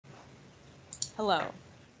Hello,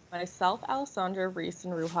 myself, Alessandra, Reese,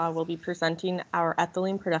 and Ruha will be presenting our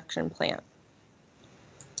ethylene production plant.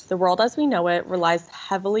 The world as we know it relies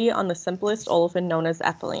heavily on the simplest olefin known as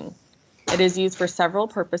ethylene. It is used for several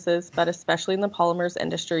purposes, but especially in the polymers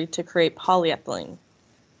industry to create polyethylene.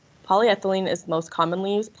 Polyethylene is the most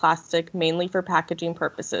commonly used plastic mainly for packaging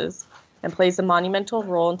purposes and plays a monumental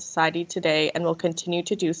role in society today and will continue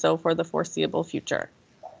to do so for the foreseeable future.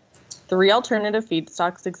 Three alternative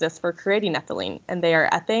feedstocks exist for creating ethylene, and they are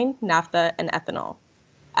ethane, naphtha, and ethanol.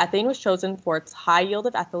 Ethane was chosen for its high yield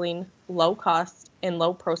of ethylene, low cost, and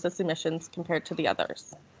low process emissions compared to the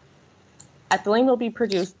others. Ethylene will be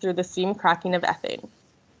produced through the steam cracking of ethane.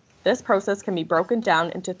 This process can be broken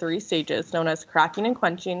down into three stages known as cracking and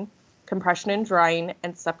quenching, compression and drying,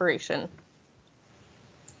 and separation.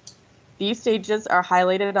 These stages are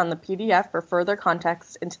highlighted on the PDF for further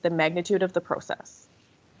context into the magnitude of the process.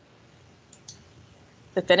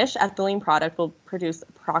 The finished ethylene product will produce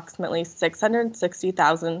approximately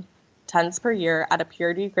 660,000 tons per year at a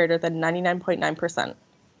purity greater than 99.9%.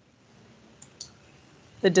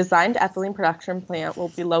 The designed ethylene production plant will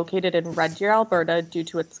be located in Red Deer, Alberta due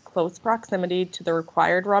to its close proximity to the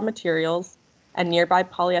required raw materials and nearby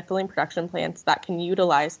polyethylene production plants that can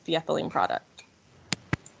utilize the ethylene product.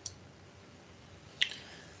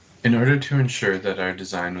 In order to ensure that our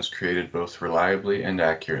design was created both reliably and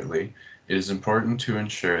accurately, it is important to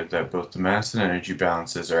ensure that both the mass and energy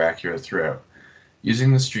balances are accurate throughout.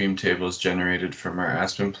 Using the stream tables generated from our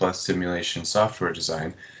AspenPlus simulation software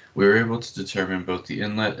design, we were able to determine both the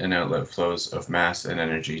inlet and outlet flows of mass and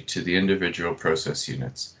energy to the individual process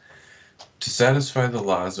units. To satisfy the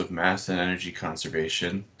laws of mass and energy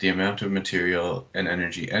conservation, the amount of material and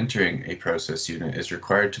energy entering a process unit is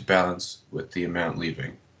required to balance with the amount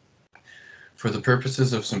leaving. For the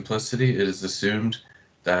purposes of simplicity, it is assumed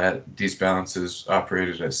that these balances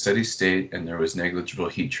operated at steady state and there was negligible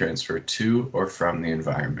heat transfer to or from the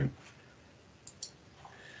environment.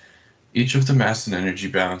 Each of the mass and energy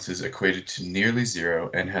balances equated to nearly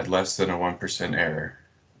zero and had less than a 1% error,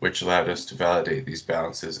 which allowed us to validate these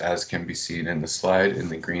balances as can be seen in the slide in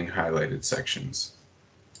the green highlighted sections.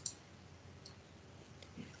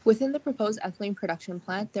 Within the proposed ethylene production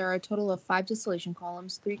plant, there are a total of 5 distillation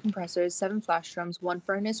columns, 3 compressors, 7 flash drums, 1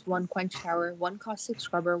 furnace, 1 quench tower, 1 caustic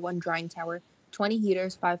scrubber, 1 drying tower, 20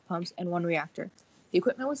 heaters, 5 pumps, and 1 reactor. The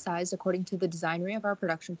equipment was sized according to the design rate of our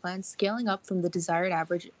production plant, scaling up from the desired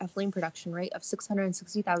average ethylene production rate of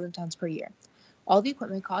 660,000 tons per year. All the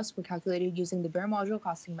equipment costs were calculated using the bare module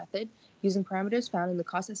costing method, using parameters found in the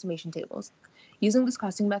cost estimation tables. Using this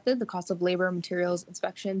costing method, the cost of labor, materials,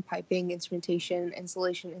 inspection, piping, instrumentation,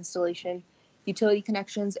 installation, utility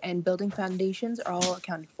connections, and building foundations are all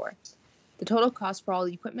accounted for. The total cost for all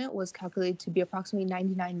the equipment was calculated to be approximately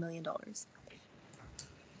 $99 million.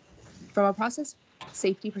 From a process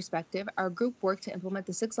safety perspective, our group worked to implement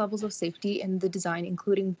the 6 levels of safety in the design,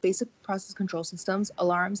 including basic process control systems,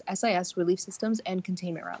 alarms, SIS relief systems, and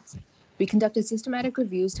containment routes. We conducted systematic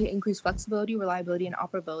reviews to increase flexibility, reliability, and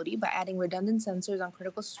operability by adding redundant sensors on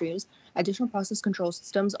critical streams, additional process control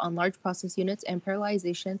systems on large process units, and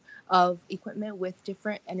parallelization of equipment with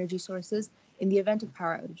different energy sources in the event of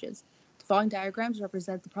power outages. The following diagrams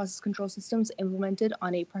represent the process control systems implemented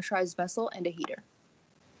on a pressurized vessel and a heater.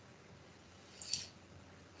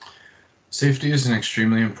 Safety is an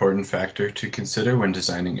extremely important factor to consider when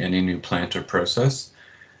designing any new plant or process.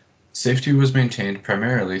 Safety was maintained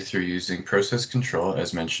primarily through using process control,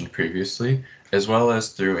 as mentioned previously, as well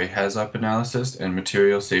as through a HAZOP analysis and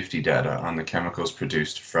material safety data on the chemicals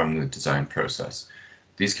produced from the design process.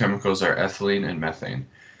 These chemicals are ethylene and methane.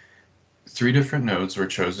 3 different nodes were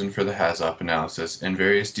chosen for the HAZOP analysis, and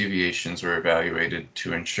various deviations were evaluated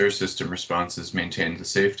to ensure system responses maintained the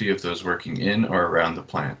safety of those working in or around the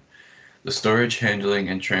plant. The storage, handling,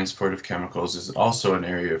 and transport of chemicals is also an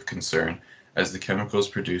area of concern, as the chemicals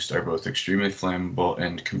produced are both extremely flammable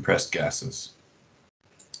and compressed gases.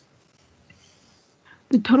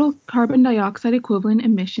 The total carbon dioxide equivalent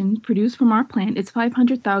emissions produced from our plant is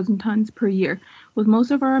 500,000 tons per year, with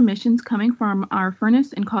most of our emissions coming from our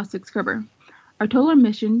furnace and caustic scrubber. Our total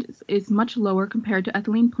emissions is much lower compared to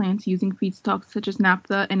ethylene plants using feedstocks such as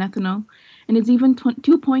naphtha and ethanol, and is even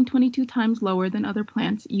 2.22 times lower than other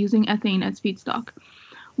plants using ethane as feedstock.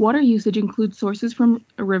 Water usage includes sources from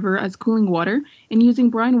a river as cooling water and using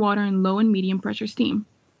brine water and low and medium pressure steam.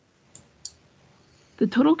 The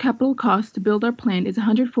total capital cost to build our plant is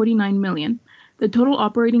 $149 million. The total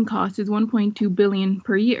operating cost is $1.2 billion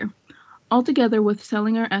per year. Altogether, with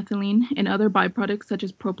selling our ethylene and other byproducts such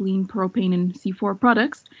as propylene, propane, and C4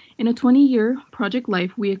 products, in a 20-year project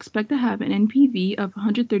life, we expect to have an NPV of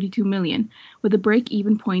 $132 million, with a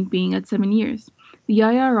break-even point being at 7 years. The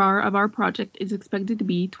IRR of our project is expected to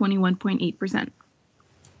be 21.8%.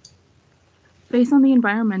 Based on the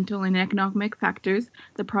environmental and economic factors,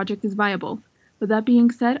 the project is viable. With that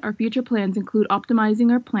being said, our future plans include optimizing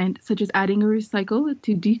our plant, such as adding a recycle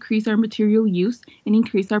to decrease our material use and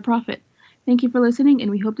increase our profit. Thank you for listening, and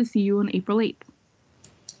we hope to see you on April 8th.